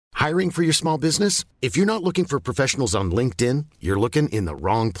Hiring for your small business? If you're not looking for professionals on LinkedIn, you're looking in the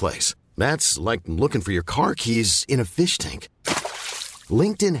wrong place. That's like looking for your car keys in a fish tank.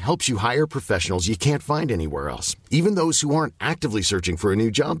 LinkedIn helps you hire professionals you can't find anywhere else, even those who aren't actively searching for a new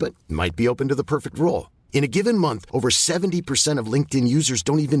job but might be open to the perfect role. In a given month, over 70% of LinkedIn users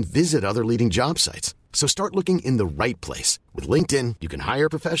don't even visit other leading job sites. So start looking in the right place. With LinkedIn, you can hire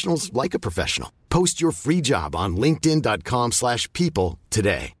professionals like a professional. Post your free job on linkedin.com/people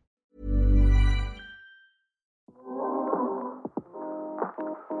today.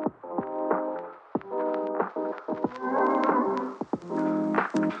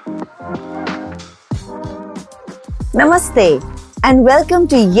 Namaste, and welcome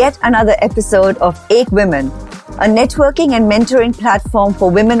to yet another episode of EkWomen, a networking and mentoring platform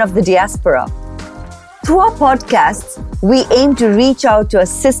for women of the diaspora. Through our podcasts, we aim to reach out to a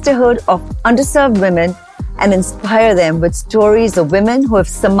sisterhood of underserved women and inspire them with stories of women who have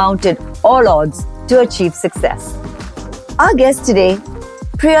surmounted all odds to achieve success. Our guest today,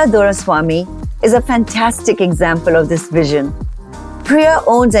 Priya Doraswamy, is a fantastic example of this vision. Priya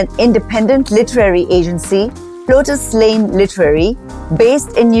owns an independent literary agency, Lotus Lane Literary,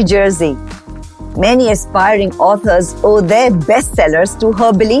 based in New Jersey. Many aspiring authors owe their bestsellers to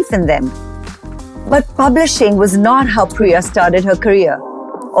her belief in them. But publishing was not how Priya started her career.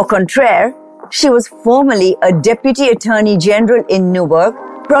 Au contraire, she was formerly a deputy attorney general in Newark,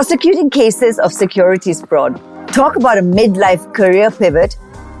 prosecuting cases of securities fraud. Talk about a midlife career pivot.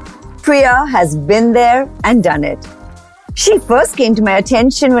 Priya has been there and done it. She first came to my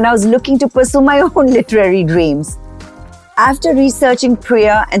attention when I was looking to pursue my own literary dreams. After researching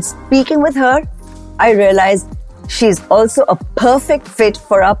Priya and speaking with her, I realized she's also a perfect fit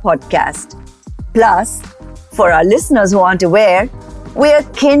for our podcast. Plus, for our listeners who aren't aware, we are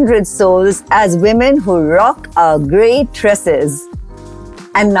kindred souls as women who rock our great tresses.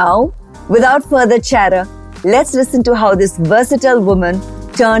 And now, without further chatter, let's listen to how this versatile woman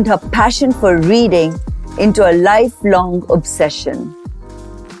turned her passion for reading into a lifelong obsession.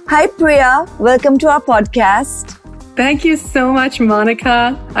 Hi, Priya. Welcome to our podcast. Thank you so much,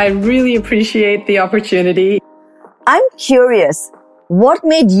 Monica. I really appreciate the opportunity. I'm curious, what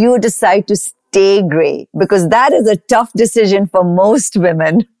made you decide to stay gray? Because that is a tough decision for most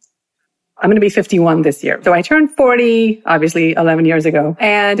women. I'm going to be 51 this year. So I turned 40, obviously 11 years ago,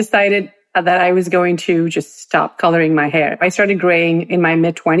 and decided that I was going to just stop coloring my hair. I started graying in my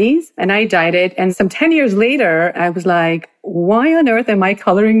mid-20s and I dyed it. And some 10 years later, I was like, why on earth am I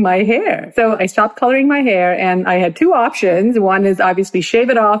coloring my hair? So I stopped coloring my hair and I had two options. One is obviously shave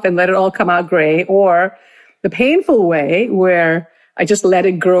it off and let it all come out gray, or the painful way where I just let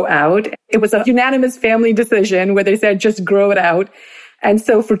it grow out. It was a unanimous family decision where they said, just grow it out. And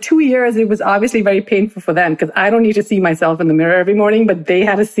so for 2 years, it was obviously very painful for them because I don't need to see myself in the mirror every morning, but they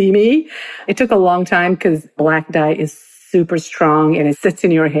had to see me. It took a long time because black dye is super strong and it sits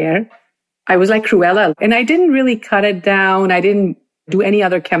in your hair. I was like Cruella and I didn't really cut it down. I didn't do any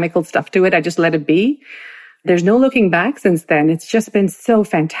other chemical stuff to it. I just let it be. There's no looking back since then. It's just been so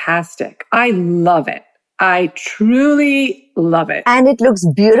fantastic. I love it. I truly love it. And it looks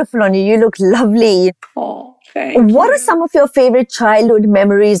beautiful on you. You look lovely. Oh, thank you. What are some of your favorite childhood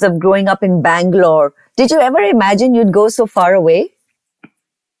memories of growing up in Bangalore? Did you ever imagine you'd go so far away?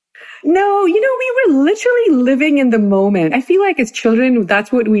 No, we were literally living in the moment. I feel like as children,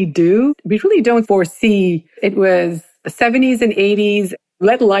 that's what we do. We really don't foresee. It was the 70s and 80s.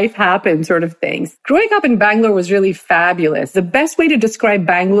 Let life happen sort of things. Growing up in Bangalore was really fabulous. The best way to describe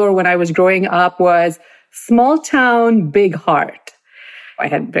Bangalore when I was growing up was small town, big heart. I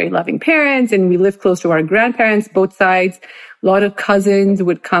had very loving parents and we lived close to our grandparents, both sides. A lot of cousins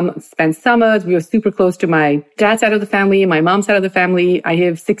would come spend summers. We were super close to my dad's side of the family and my mom's side of the family. I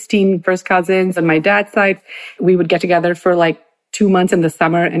have 16 first cousins on my dad's side. We would get together for like 2 months in the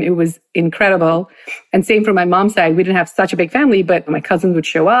summer and it was incredible. And same for my mom's side. We didn't have such a big family, but my cousins would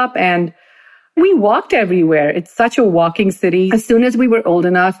show up and we walked everywhere. It's such a walking city. As soon as we were old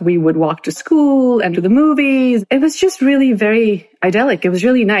enough, we would walk to school and to the movies. It was just really very idyllic. It was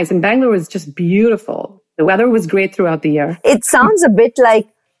really nice. And Bangalore was just beautiful. The weather was great throughout the year. It sounds a bit like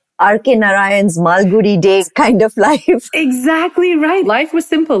R.K. Narayan's Malgudi Days kind of life. Exactly right. Life was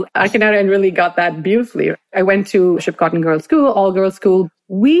simple. R.K. Narayan really got that beautifully. I went to Shipcotton Girls School, all-girls school.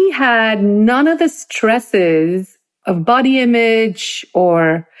 We had none of the stresses of body image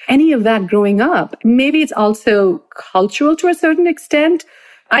or any of that growing up. Maybe it's also cultural to a certain extent.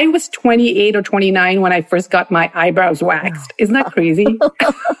 I was 28 or 29 when I first got my eyebrows waxed. Isn't that crazy?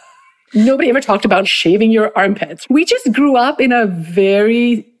 Nobody ever talked about shaving your armpits. We just grew up in a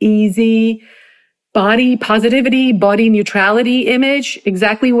very easy, body positivity, body neutrality image,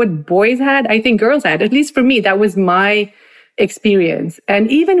 exactly what boys had, I think girls had. At least for me, that was my experience. And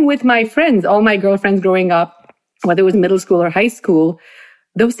even with my friends, all my girlfriends growing up, whether it was middle school or high school,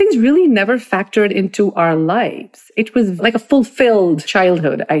 those things really never factored into our lives. It was like a fulfilled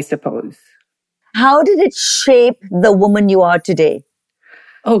childhood, I suppose. How did it shape the woman you are today?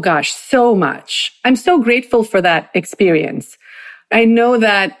 Oh gosh, so much. I'm so grateful for that experience. I know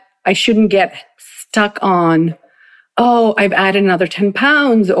that I shouldn't get stuck on, oh, I've added another 10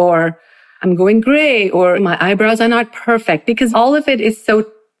 pounds, or I'm going gray, or my eyebrows are not perfect, because all of it is so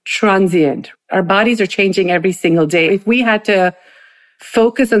transient. Our bodies are changing every single day. If we had to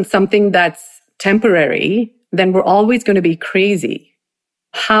focus on something that's temporary, then we're always going to be crazy.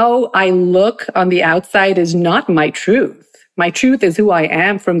 How I look on the outside is not my truth. My truth is who I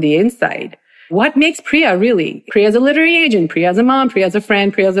am from the inside. What makes Priya really? Priya's a literary agent. Priya's a mom. Priya's a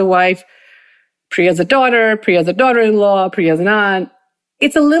friend. Priya's a wife. Priya's a daughter. Priya's a daughter-in-law. Priya's an aunt.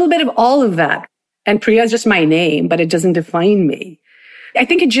 It's a little bit of all of that. And Priya's just my name, but it doesn't define me. I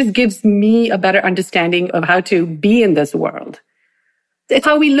think it just gives me a better understanding of how to be in this world. It's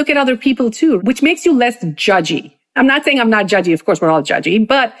how we look at other people too, which makes you less judgy. I'm not saying I'm not judgy. Of course, we're all judgy,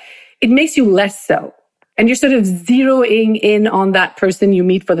 but it makes you less so. And you're sort of zeroing in on that person you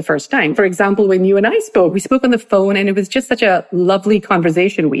meet for the first time. For example, when you and I spoke, we spoke on the phone and it was just such a lovely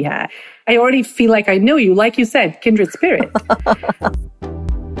conversation we had. I already feel like I know you, like you said, kindred spirit.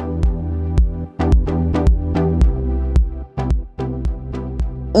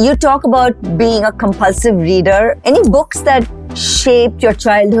 You talk about being a compulsive reader. Any books that shaped your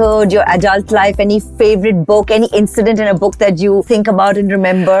childhood, your adult life? Any favorite book, any incident in a book that you think about and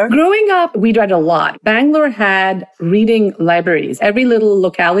remember? Growing up, we read a lot. Bangalore had reading libraries. Every little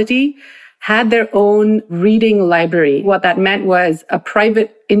locality had their own reading library. What that meant was a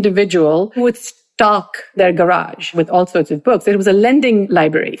private individual who would stock their garage with all sorts of books. It was a lending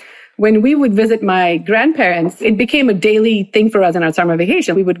library. When we would visit my grandparents, it became a daily thing for us in our summer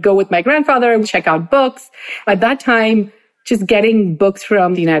vacation. We would go with my grandfather, check out books. At that time, just getting books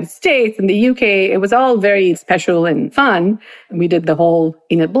from the United States and the UK, it was all very special and fun. And we did the whole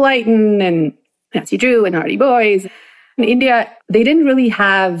Enid Blyton and Nancy Drew and Hardy Boys. In India, they didn't really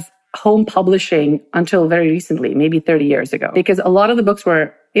have home publishing until very recently, maybe 30 years ago, because a lot of the books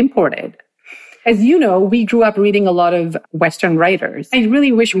were imported. As you know, we grew up reading a lot of Western writers. I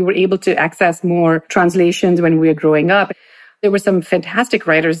really wish we were able to access more translations when we were growing up. There were some fantastic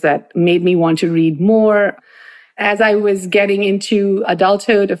writers that made me want to read more. As I was getting into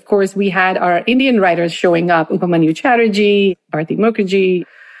adulthood, of course, we had our Indian writers showing up, Upamanyu Chatterjee, Bharati Mukherjee.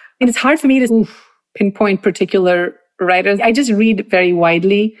 And it's hard for me to pinpoint particular writers. I just read very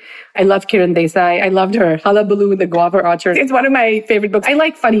widely. I love Kiran Desai. I loved her Hullabaloo in the Guava Orchard. It's one of my favorite books. I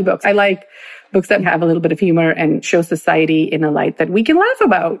like funny books. I like books that have a little bit of humor and show society in a light that we can laugh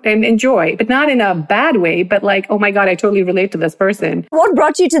about and enjoy, but not in a bad way, but like, oh my God, I totally relate to this person. What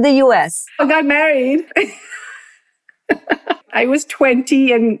brought you to the US? I got married. I was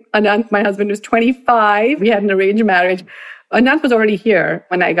 20 and Anant, my husband, was 25. We had an arranged marriage. Anant was already here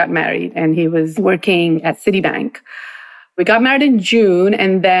when I got married and he was working at Citibank. We got married in June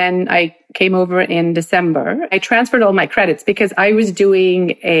and then I came over in December. I transferred all my credits because I was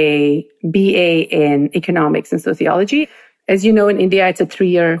doing a BA in economics and sociology. As you know, in India, it's a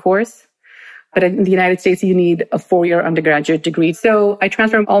 3-year course. But in the United States, you need a 4-year undergraduate degree. So I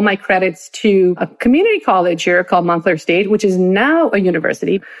transferred all my credits to a community college here called Montclair State, which is now a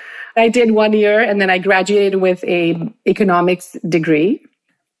university. I did 1 year and then I graduated with a economics degree.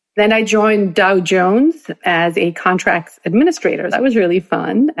 Then I joined Dow Jones as a contracts administrator. That was really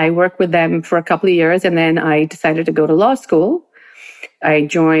fun. I worked with them for a couple of years and then I decided to go to law school. I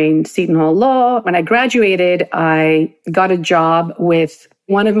joined Seton Hall Law. When I graduated, I got a job with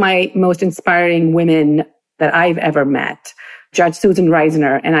one of my most inspiring women that I've ever met, Judge Susan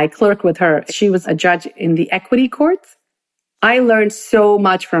Reisner, and I clerked with her. She was a judge in the equity courts. I learned so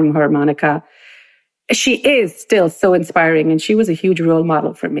much from her, Monica. She is still so inspiring, and she was a huge role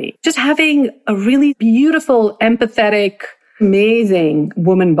model for me. Just having a really beautiful, empathetic, amazing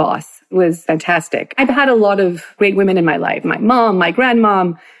woman boss was fantastic. I've had a lot of great women in my life. My mom, my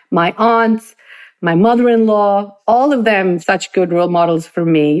grandmom, my aunts, my mother-in-law, all of them such good role models for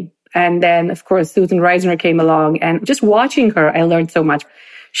me. And then, of course, Susan Reisner came along, and just watching her, I learned so much.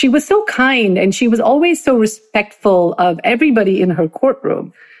 She was so kind, and she was always so respectful of everybody in her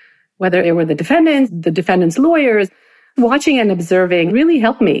courtroom, whether it were the defendants' lawyers. Watching and observing really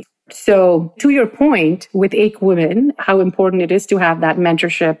helped me. So to your point with EkWomen, how important it is to have that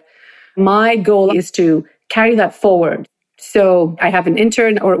mentorship, my goal is to carry that forward. So I have an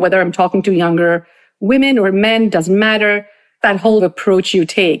intern, or whether I'm talking to younger women or men, doesn't matter. That whole approach you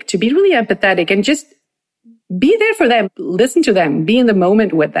take to be really empathetic and just be there for them, listen to them, be in the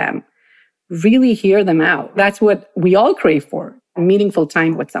moment with them, really hear them out. That's what we all crave for, meaningful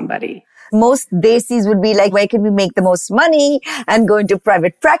time with somebody. Most desis would be like, where can we make the most money and go into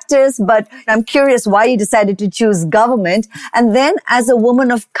private practice? But I'm curious why you decided to choose government. And then as a woman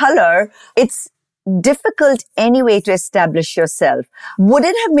of color, it's difficult anyway to establish yourself. Would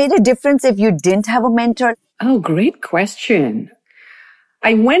it have made a difference if you didn't have a mentor? Oh, great question.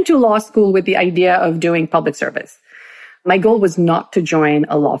 I went to law school with the idea of doing public service. My goal was not to join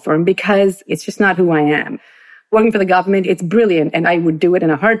a law firm because it's just not who I am. Working for the government, it's brilliant and I would do it in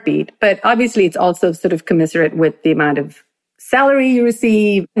a heartbeat. But obviously, it's also sort of commensurate with the amount of salary you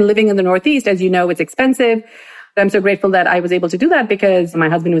receive. Living in the Northeast, as you know, it's expensive. I'm so grateful that I was able to do that because my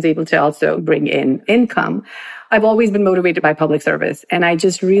husband was able to also bring in income. I've always been motivated by public service, and I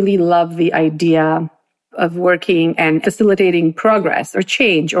just really love the idea of working and facilitating progress or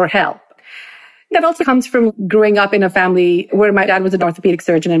change or help. That also comes from growing up in a family where my dad was an orthopedic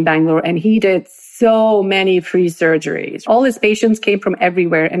surgeon in Bangalore, and he did so many free surgeries. All his patients came from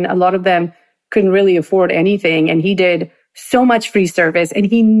everywhere, and a lot of them couldn't really afford anything. And he did so much free service, and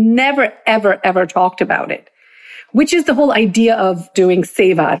he never, ever, ever talked about it, which is the whole idea of doing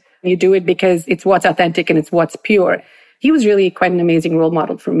seva. You do it because it's what's authentic and it's what's pure. He was really quite an amazing role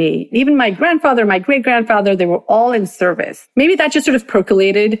model for me. Even my grandfather, my great-grandfather, they were all in service. Maybe that just sort of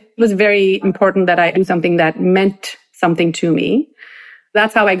percolated. It was very important that I do something that meant something to me.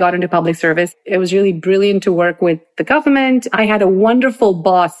 That's how I got into public service. It was really brilliant to work with the government. I had a wonderful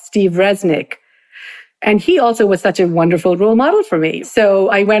boss, Steve Resnick, and he also was such a wonderful role model for me. So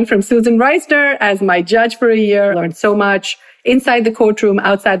I went from Susan Reisner as my judge for a year, learned so much inside the courtroom,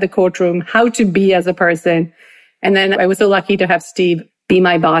 outside the courtroom, how to be as a person. And then I was so lucky to have Steve be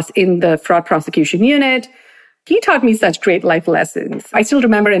my boss in the fraud prosecution unit. He taught me such great life lessons. I still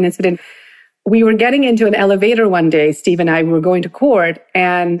remember an incident. We were getting into an elevator one day, Steve and I were going to court.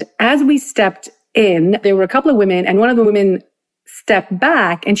 And as we stepped in, there were a couple of women, and one of the women stepped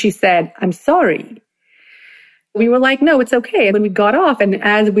back and she said, "I'm sorry." We were like, "No, it's okay." When we got off and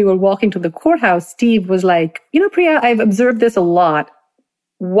as we were walking to the courthouse, Steve was like, "Priya, I've observed this a lot.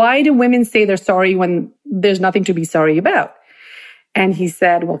 Why do women say they're sorry when there's nothing to be sorry about?" And he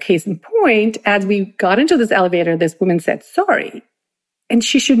said, well, case in point, as we got into this elevator, this woman said, "Sorry." And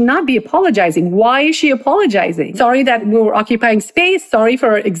she should not be apologizing. Why is she apologizing? Sorry that we were occupying space. Sorry for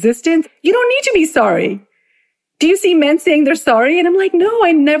our existence. You don't need to be sorry. Do you see men saying they're sorry? And I'm like, no,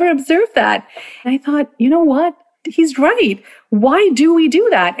 I never observed that. And I thought, you know what? He's right. Why do we do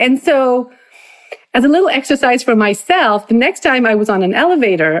that? And so as a little exercise for myself, the next time I was on an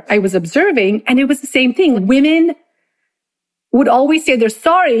elevator, I was observing, and it was the same thing. Women would always say they're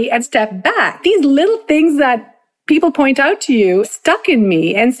sorry and step back. These little things that people point out to you stuck in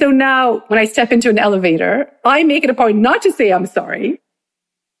me. And so now when I step into an elevator, I make it a point not to say I'm sorry.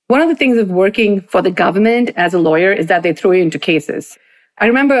 One of the things of working for the government as a lawyer is that they throw you into cases. I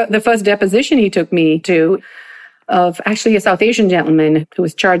remember the first deposition he took me to of actually a South Asian gentleman who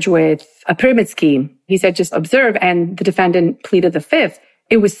was charged with a pyramid scheme. He said, just observe, and the defendant pleaded the fifth.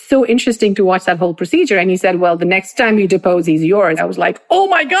 It was so interesting to watch that whole procedure. And he said, well, the next time you depose, he's yours. I was like, oh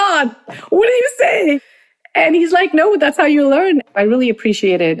my God, what do you say? And he's like, no, that's how you learn. I really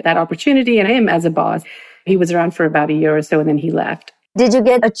appreciated that opportunity and him as a boss. He was around for about a year or so, and then he left. Did you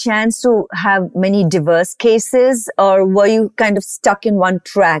get a chance to have many diverse cases, or were you kind of stuck in one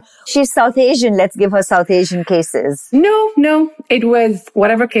track? She's South Asian. Let's give her South Asian cases. No. It was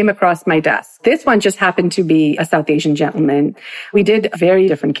whatever came across my desk. This one just happened to be a South Asian gentleman. We did very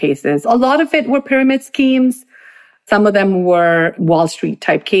different cases. A lot of it were pyramid schemes. Some of them were Wall Street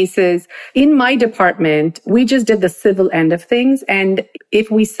type cases. In my department, we just did the civil end of things. And if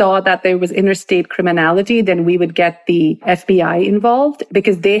we saw that there was interstate criminality, then we would get the FBI involved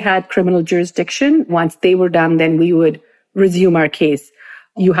because they had criminal jurisdiction. Once they were done, then we would resume our case.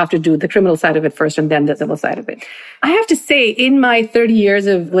 You have to do the criminal side of it first and then the civil side of it. I have to say, in my 30 years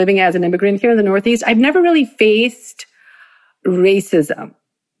of living as an immigrant here in the Northeast, I've never really faced racism.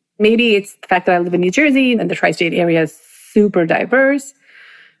 Maybe it's the fact that I live in New Jersey and the tri-state area is super diverse.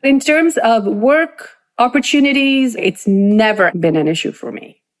 In terms of work opportunities, it's never been an issue for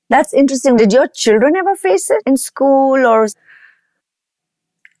me. That's interesting. Did your children ever face it in school or?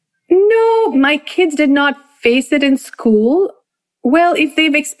 No, my kids did not face it in school. Well, if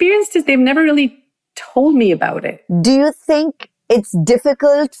they've experienced it, they've never really told me about it. Do you think it's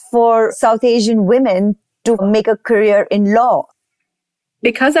difficult for South Asian women to make a career in law?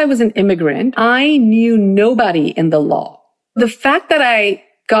 Because I was an immigrant, I knew nobody in the law. The fact that I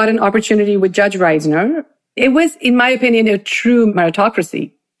got an opportunity with Judge Reisner. It was, in my opinion, a true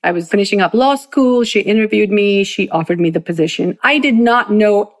meritocracy. I was finishing up law school. She interviewed me. She offered me the position. I did not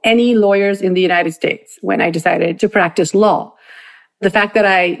know any lawyers in the United States when I decided to practice law. The fact that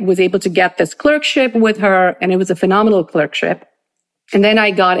I was able to get this clerkship with her, and it was a phenomenal clerkship. And then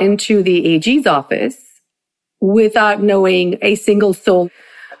I got into the AG's office without knowing a single soul.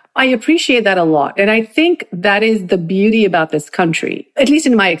 I appreciate that a lot. And I think that is the beauty about this country, at least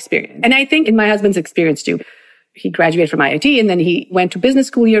in my experience. And I think in my husband's experience too. He graduated from IIT and then he went to business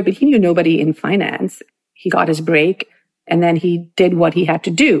school here, but he knew nobody in finance. He got his break and then he did what he had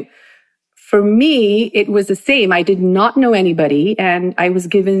to do. For me, it was the same. I did not know anybody and I was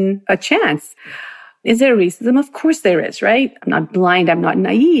given a chance. Is there racism? Of course there is, right? I'm not blind. I'm not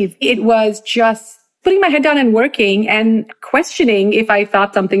naive. It was just putting my head down and working and questioning if I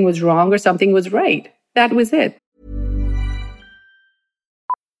thought something was wrong or something was right. That was it.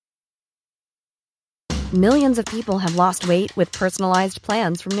 Millions of people have lost weight with personalized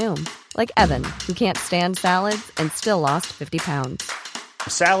plans from Noom. Like Evan, who can't stand salads and still lost 50 pounds.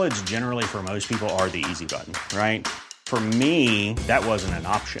 Salads generally for most people are the easy button, right? For me, that wasn't an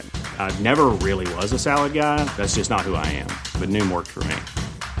option. I never really was a salad guy. That's just not who I am. But Noom worked for me.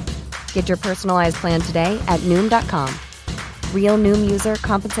 Get your personalized plan today at Noom.com. Real Noom user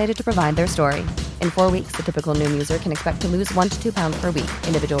compensated to provide their story. In 4 weeks, the typical Noom user can expect to lose 1 to 2 pounds per week.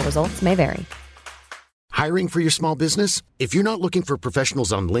 Individual results may vary. Hiring for your small business? If you're not looking for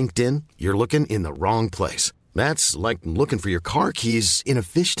professionals on LinkedIn, you're looking in the wrong place. That's like looking for your car keys in a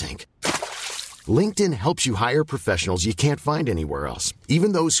fish tank. LinkedIn helps you hire professionals you can't find anywhere else,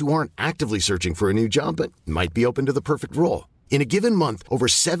 even those who aren't actively searching for a new job but might be open to the perfect role. In a given month, over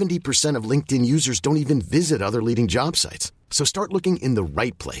 70% of LinkedIn users don't even visit other leading job sites. So start looking in the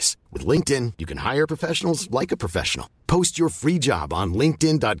right place. With LinkedIn, you can hire professionals like a professional. Post your free job on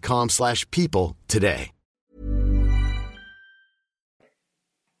linkedin.com/people today.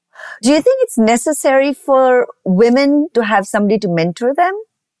 Do you think it's necessary for women to have somebody to mentor them?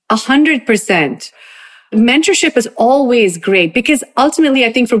 100%. Mentorship is always great because ultimately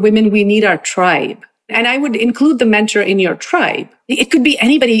I think for women, we need our tribe. And I would include the mentor in your tribe. It could be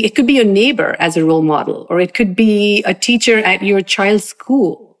anybody. It could be your neighbor as a role model, or it could be a teacher at your child's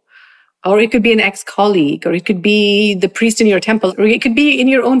school, or it could be an ex-colleague, or it could be the priest in your temple, or it could be in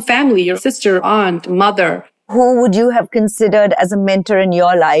your own family, your sister, aunt, mother. Who would you have considered as a mentor in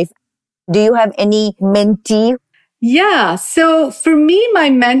your life? Do you have any mentee? Yeah. So for me, my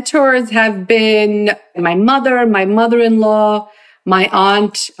mentors have been my mother, my mother-in-law, my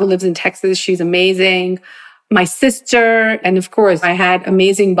aunt who lives in Texas. She's amazing. My sister. And of course, I had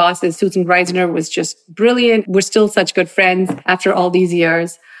amazing bosses. Susan Reisner was just brilliant. We're still such good friends after all these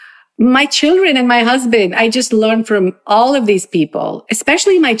years. My children and my husband, I just learned from all of these people,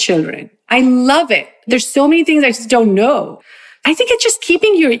 especially my children. I love it. There's so many things I just don't know. I think it's just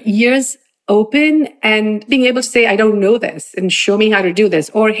keeping your ears open and being able to say, I don't know this and show me how to do this.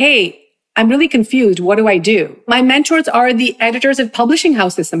 Or, hey, I'm really confused. What do I do? My mentors are the editors of publishing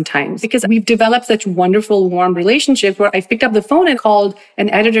houses sometimes because we've developed such wonderful, warm relationships where I've picked up the phone and called an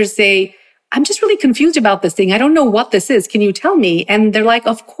editor to say, I'm just really confused about this thing. I don't know what this is. Can you tell me? And they're like,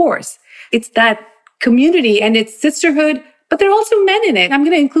 of course. It's that community and it's sisterhood, but there are also men in it. I'm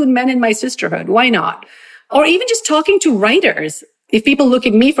going to include men in my sisterhood. Why not? Or even just talking to writers. If people look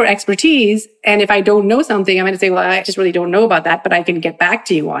at me for expertise, and if I don't know something, I'm going to say, well, I just really don't know about that, but I can get back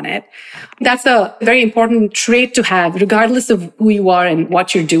to you on it. That's a very important trait to have, regardless of who you are and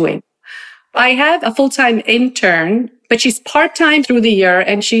what you're doing. I have a full-time intern, but she's part-time through the year,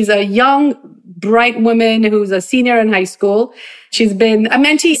 and she's a young, bright woman who's a senior in high school. She's been a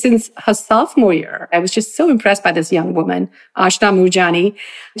mentee since her sophomore year. I was just so impressed by this young woman, Ashna Murjani.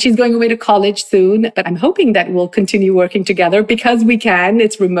 She's going away to college soon, but I'm hoping that we'll continue working together because we can.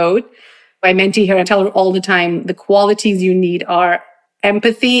 It's remote. I mentee her and tell her all the time, the qualities you need are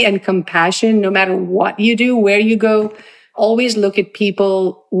empathy and compassion, no matter what you do, where you go. Always look at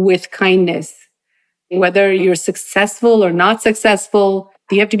people with kindness. Whether you're successful or not successful,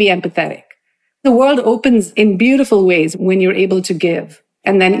 you have to be empathetic. The world opens in beautiful ways when you're able to give,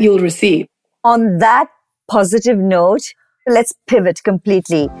 and then you'll receive. On that positive note, let's pivot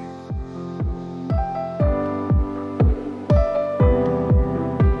completely.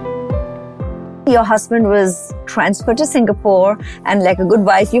 Your husband was transferred to Singapore, and like a good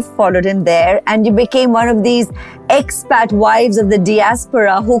wife, you followed him there, and you became one of these expat wives of the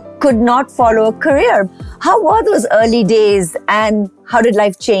diaspora who could not follow a career. How were those early days, and how did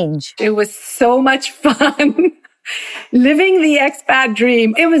life change? It was so much fun. Living the expat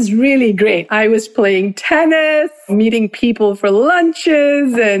dream. It was really great. I was playing tennis, meeting people for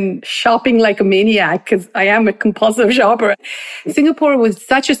lunches, and shopping like a maniac because I am a compulsive shopper. Singapore was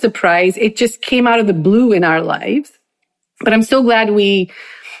such a surprise. It just came out of the blue in our lives. But I'm so glad we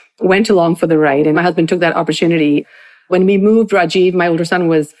went along for the ride, and my husband took that opportunity. When we moved, Rajiv, my older son,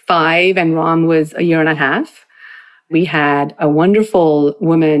 was 5 and Ram was a year and a half. We had a wonderful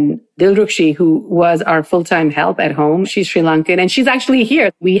woman, Dilrukshi, who was our full-time help at home. She's Sri Lankan and she's actually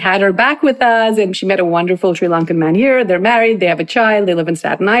here. We had her back with us and she met a wonderful Sri Lankan man here. They're married. They have a child. They live in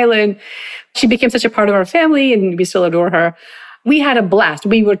Staten Island. She became such a part of our family and we still adore her. We had a blast.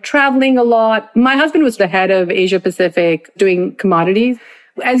 We were traveling a lot. My husband was the head of Asia Pacific doing commodities.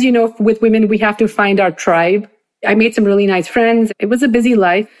 As you know, with women, we have to find our tribe. I made some really nice friends. It was a busy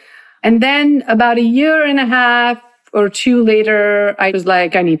life. And then about a year and a half or 2 later, I was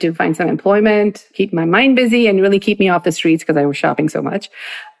like, I need to find some employment, keep my mind busy and really keep me off the streets because I was shopping so much.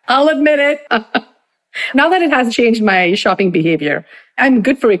 I'll admit it. Now that it has changed my shopping behavior, I'm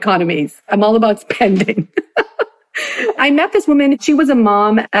good for economies. I'm all about spending. I met this woman. She was a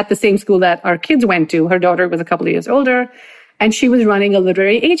mom at the same school that our kids went to. Her daughter was a couple of years older and she was running a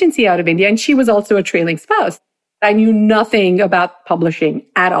literary agency out of India. And she was also a trailing spouse. I knew nothing about publishing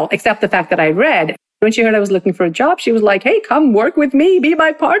at all, except the fact that I read. When she heard I was looking for a job, she was like, hey, come work with me, be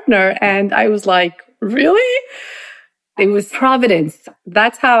my partner. And I was like, really? It was Providence.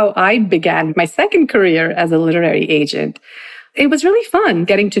 That's how I began my second career as a literary agent. It was really fun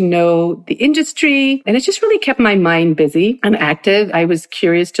getting to know the industry, and it just really kept my mind busy and active. I was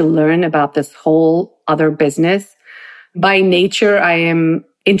curious to learn about this whole other business. By nature, I am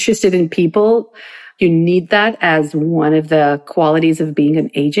interested in people. You need that as one of the qualities of being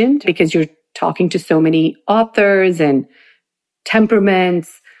an agent because you're talking to so many authors and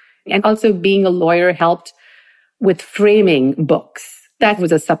temperaments. And also being a lawyer helped with framing books. That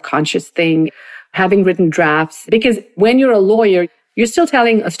was a subconscious thing, having written drafts. Because when you're a lawyer, you're still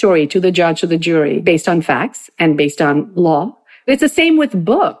telling a story to the judge or the jury based on facts and based on law. It's the same with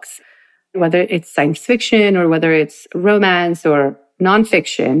books, whether it's science fiction or whether it's romance or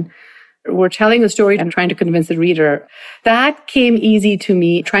nonfiction. We're telling a story and trying to convince the reader. That came easy to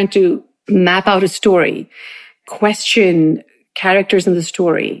me, trying to map out a story, question characters in the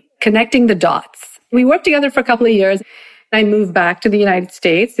story, connecting the dots. We worked together for a couple of years. I moved back to the United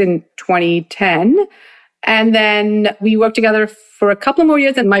States in 2010. And then we worked together for a couple more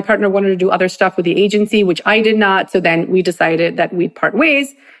years and my partner wanted to do other stuff with the agency, which I did not. So then we decided that we'd part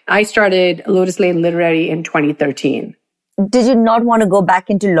ways. I started Lotus Lane Literary in 2013. Did you not want to go back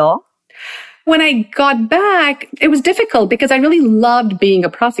into law? When I got back, it was difficult because I really loved being a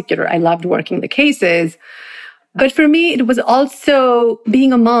prosecutor. I loved working the cases. But for me, it was also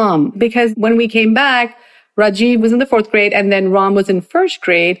being a mom because when we came back, Rajiv was in the 4th grade and then Ram was in 1st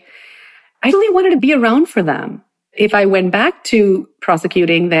grade. I really wanted to be around for them. If I went back to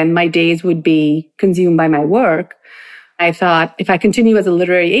prosecuting, then my days would be consumed by my work. I thought if I continue as a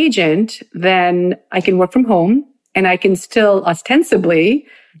literary agent, then I can work from home and I can still ostensibly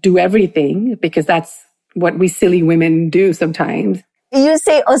do everything because that's what we silly women do sometimes. You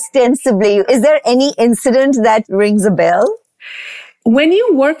say ostensibly. Is there any incident that rings a bell? When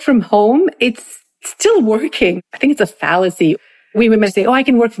you work from home, it's still working. I think it's a fallacy. We women say, I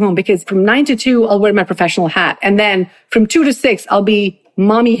can work from home because from 9 to 2, I'll wear my professional hat. And then from 2 to 6, I'll be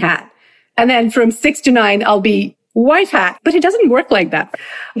mommy hat. And then from 6 to 9, I'll be wife hat. But it doesn't work like that.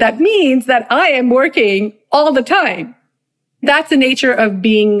 That means that I am working all the time. That's the nature of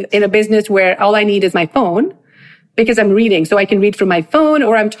being in a business where all I need is my phone because I'm reading. So I can read from my phone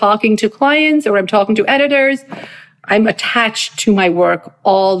or I'm talking to clients or I'm talking to editors. I'm attached to my work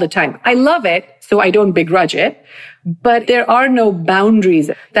all the time. I love it, so I don't begrudge it, but there are no boundaries.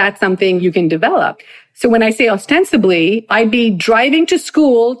 That's something you can develop. So when I say ostensibly, I'd be driving to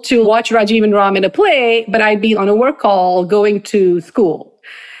school to watch Rajiv and Ram in a play, but I'd be on a work call going to school.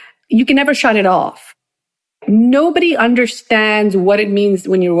 You can never shut it off. Nobody understands what it means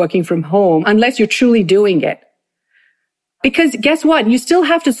when you're working from home unless you're truly doing it. Because guess what? You still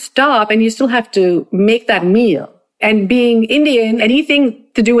have to stop and you still have to make that meal. And being Indian, anything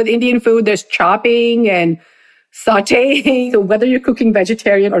to do with Indian food, there's chopping and sauteing. So whether you're cooking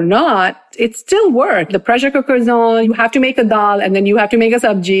vegetarian or not, it's still work. The pressure cooker's on. You have to make a dal and then you have to make a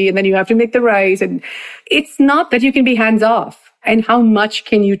sabji and then you have to make the rice. And it's not that you can be hands off. And how much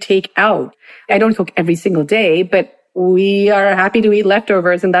can you take out? I don't cook every single day, but we are happy to eat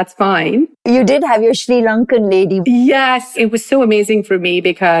leftovers and that's fine. You did have your Sri Lankan lady. Yes, it was so amazing for me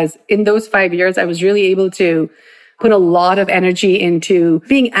because in those 5 years, I was really able to put a lot of energy into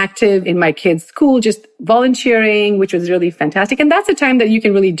being active in my kids' school, just volunteering, which was really fantastic. And that's the time that you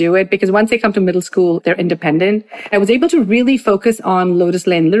can really do it because once they come to middle school, they're independent. I was able to really focus on Lotus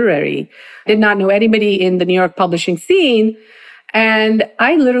Lane Literary. Did not know anybody in the New York publishing scene. And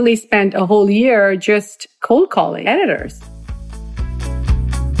I literally spent a whole year just cold calling editors.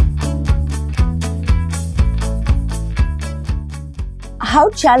 How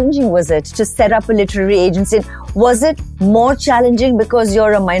challenging was it to set up a literary agency? Was it more challenging because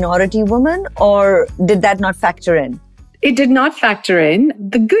you're a minority woman, or did that not factor in? It did not factor in.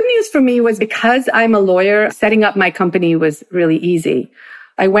 The good news for me was because I'm a lawyer, setting up my company was really easy.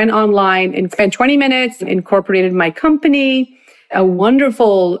 I went online and spent 20 minutes, incorporated my company. A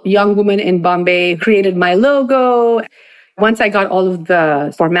wonderful young woman in Bombay created my logo. Once I got all of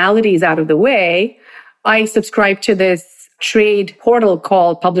the formalities out of the way, I subscribed to this trade portal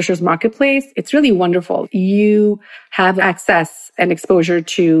called Publishers Marketplace. It's really wonderful. You have access and exposure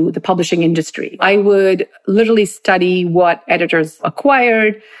to the publishing industry. I would literally study what editors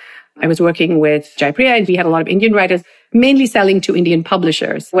acquired. I was working with Priya, and we had a lot of Indian writers, mainly selling to Indian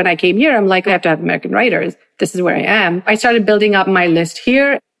publishers. When I came here, I'm like, I have to have American writers. This is where I am. I started building up my list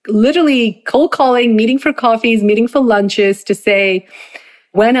here, literally cold calling, meeting for coffees, meeting for lunches to say,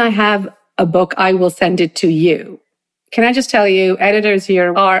 when I have a book, I will send it to you. Can I just tell you, editors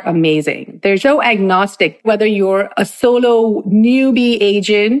here are amazing. They're so agnostic, whether you're a solo newbie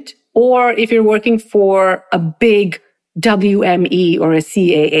agent or if you're working for a big WME or a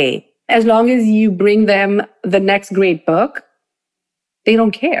CAA. As long as you bring them the next great book, they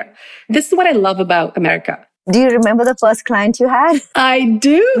don't care. This is what I love about America. Do you remember the first client you had? I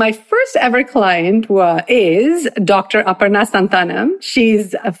do. My first ever client is Dr. Aparna Santanam.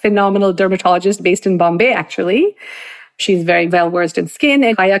 She's a phenomenal dermatologist based in Bombay, actually. She's very well versed in skin,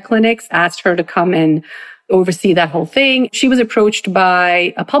 and Kaya Clinics asked her to come and oversee that whole thing. She was approached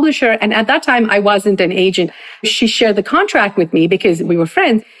by a publisher, and at that time, I wasn't an agent. She shared the contract with me because we were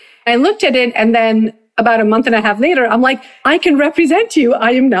friends. I looked at it, and then about a month and a half later, I'm like, I can represent you.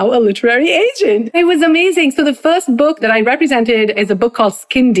 I am now a literary agent. It was amazing. So the first book that I represented is a book called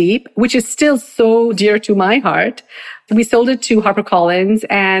Skin Deep, which is still so dear to my heart. We sold it to HarperCollins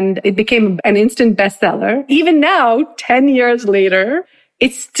and it became an instant bestseller. Even now, 10 years later,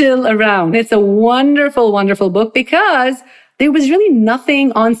 it's still around. It's a wonderful, wonderful book because there was really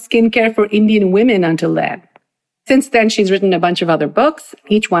nothing on skincare for Indian women until then. Since then, she's written a bunch of other books.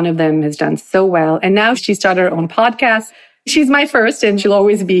 Each one of them has done so well. And now she started her own podcast. She's my first and she'll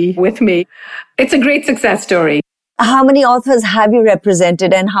always be with me. It's a great success story. How many authors have you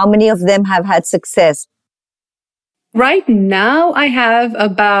represented and how many of them have had success? Right now, I have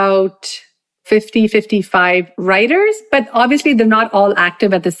about 50, 55 writers, but obviously they're not all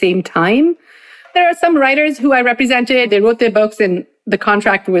active at the same time. There are some writers who I represented. They wrote their books and the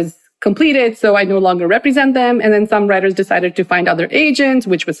contract was completed, so I no longer represent them. And then some writers decided to find other agents,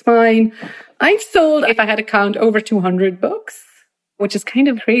 which was fine. I've sold, if I had to count, over 200 books, which is kind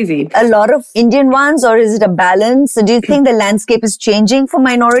of crazy. A lot of Indian ones, or is it a balance? Do you think the landscape is changing for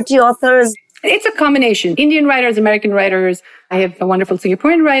minority authors? It's a combination. Indian writers, American writers. I have a wonderful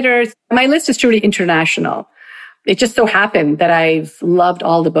Singaporean writers. My list is truly international. It just so happened that I've loved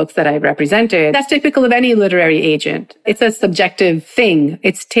all the books that I've represented. That's typical of any literary agent. It's a subjective thing.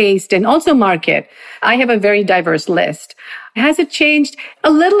 It's taste and also market. I have a very diverse list. Has it changed? A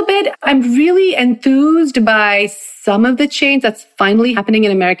little bit. I'm really enthused by some of the change that's finally happening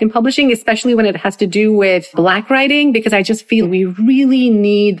in American publishing, especially when it has to do with Black writing, because I just feel we really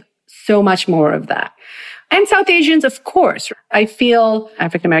need so much more of that. And South Asians, of course. I feel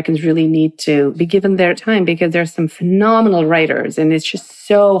African Americans really need to be given their time because there's some phenomenal writers and it's just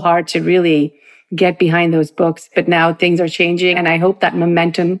so hard to really get behind those books. But now things are changing and I hope that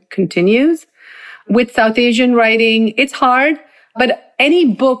momentum continues. With South Asian writing, it's hard, but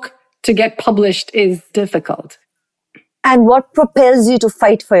any book to get published is difficult. And what propels you to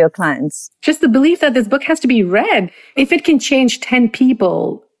fight for your clients? Just the belief that this book has to be read. If it can change 10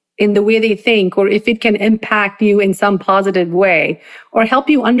 people in the way they think, or if it can impact you in some positive way, or help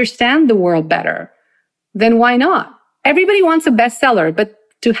you understand the world better, then why not? Everybody wants a bestseller, but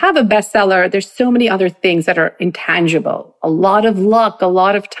to have a bestseller, there's so many other things that are intangible. A lot of luck, a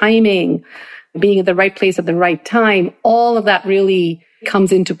lot of timing, being at the right place at the right time. All of that really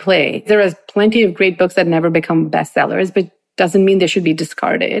comes into play. There is plenty of great books that never become bestsellers, but doesn't mean they should be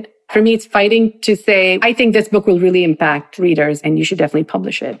discarded. For me, it's fighting to say, I think this book will really impact readers and you should definitely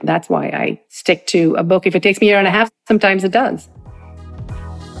publish it. That's why I stick to a book. If it takes me a year and a half, sometimes it does.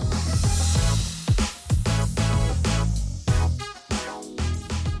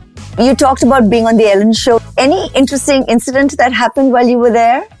 You talked about being on the Ellen show. Any interesting incident that happened while you were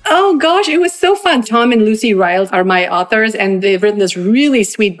there? Oh gosh, it was so fun. Tom and Lucy Riles are my authors, and they've written this really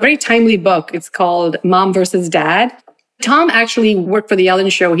sweet, very timely book. It's called Mom versus Dad. Tom actually worked for the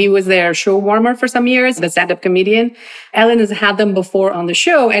Ellen show. He was their show warmer for some years, the stand-up comedian. Ellen has had them before on the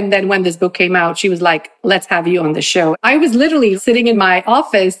show. And then when this book came out, she was like, let's have you on the show. I was literally sitting in my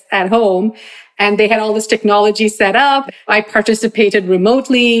office at home, and they had all this technology set up. I participated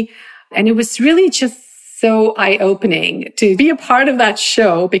remotely, and it was really just so eye-opening to be a part of that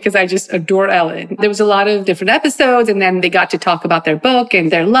show because I just adore Ellen. There was a lot of different episodes, and then they got to talk about their book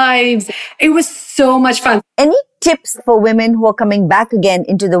and their lives. It was so much fun. Any tips for women who are coming back again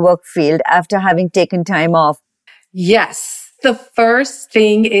into the work field after having taken time off? Yes. The first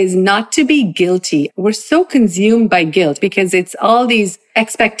thing is not to be guilty. We're so consumed by guilt because it's all these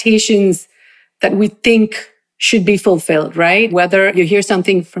expectations that we think should be fulfilled, right? Whether you hear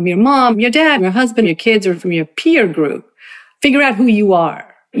something from your mom, your dad, your husband, your kids, or from your peer group, figure out who you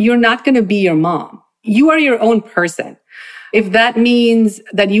are. You're not going to be your mom. You are your own person. If that means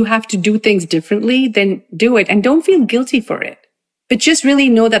that you have to do things differently, then do it. And don't feel guilty for it. But just really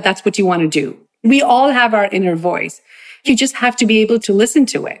know that that's what you want to do. We all have our inner voice. You just have to be able to listen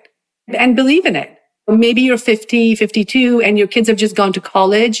to it and believe in it. Maybe you're 50, 52, and your kids have just gone to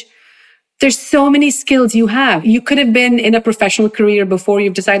college. There's so many skills you have. You could have been in a professional career before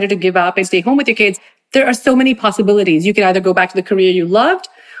you've decided to give up and stay home with your kids. There are so many possibilities. You can either go back to the career you loved,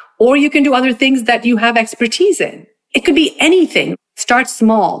 or you can do other things that you have expertise in. It could be anything. Start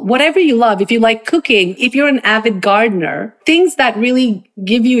small. Whatever you love. If you like cooking, if you're an avid gardener, things that really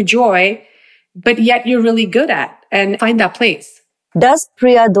give you joy, but yet you're really good at, and find that place. Does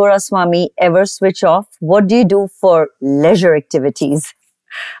Priya Doraswamy ever switch off? What do you do for leisure activities?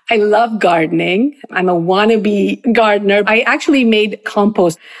 I love gardening. I'm a wannabe gardener. I actually made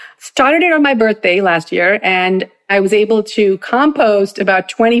compost. Started it on my birthday last year, and I was able to compost about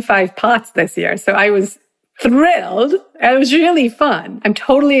 25 pots this year. So I was thrilled. It was really fun. I'm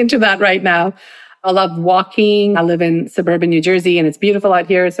totally into that right now. I love walking. I live in suburban New Jersey, and it's beautiful out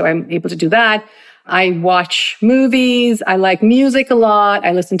here, so I'm able to do that. I watch movies. I like music a lot.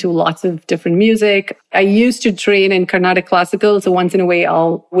 I listen to lots of different music. I used to train in Carnatic classical, so once in a way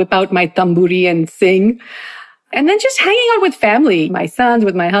I'll whip out my tamburi and sing. And then just hanging out with family, my sons,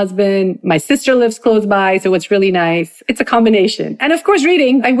 with my husband. My sister lives close by, so it's really nice. It's a combination. And of course,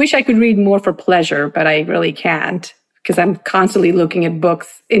 reading. I wish I could read more for pleasure, but I really can't because I'm constantly looking at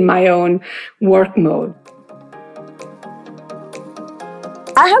books in my own work mode.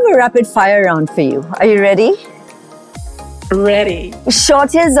 I have a rapid fire round for you. Are you ready? Ready.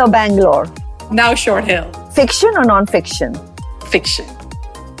 Short Hills or Bangalore? Now Short Hill. Fiction or non-fiction? Fiction.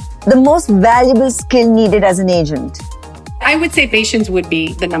 The most valuable skill needed as an agent? I would say patience would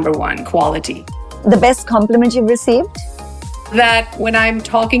be the number one quality. The best compliment you've received? That when I'm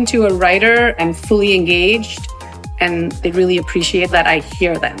talking to a writer, I'm fully engaged and they really appreciate that I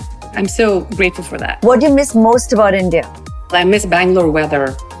hear them. I'm so grateful for that. What do you miss most about India? I miss Bangalore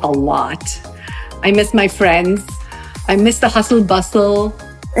weather a lot. I miss my friends. I miss the hustle bustle.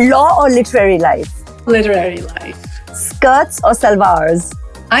 Law or literary life? Literary life. Skirts or salwars?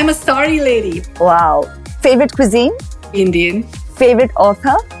 I'm a sari lady. Wow. Favorite cuisine? Indian. Favorite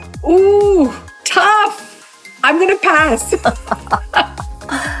author? Ooh, tough. I'm going to pass.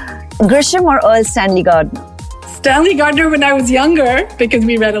 Grisham or Earl Stanley Gardner? Stanley Gardner when I was younger, because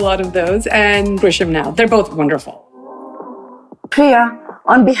we read a lot of those, and Grisham now. They're both wonderful. Priya,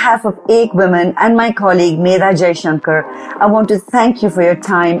 on behalf of EkWomen and my colleague Medha Jaishankar, I want to thank you for your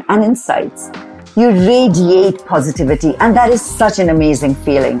time and insights. You radiate positivity, and that is such an amazing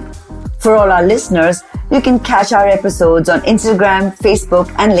feeling. For all our listeners, you can catch our episodes on Instagram, Facebook,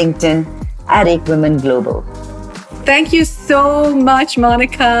 and LinkedIn at EkWomen Global. Thank you so much,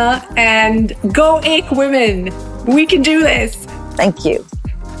 Monica, and go EkWomen. We can do this. Thank you.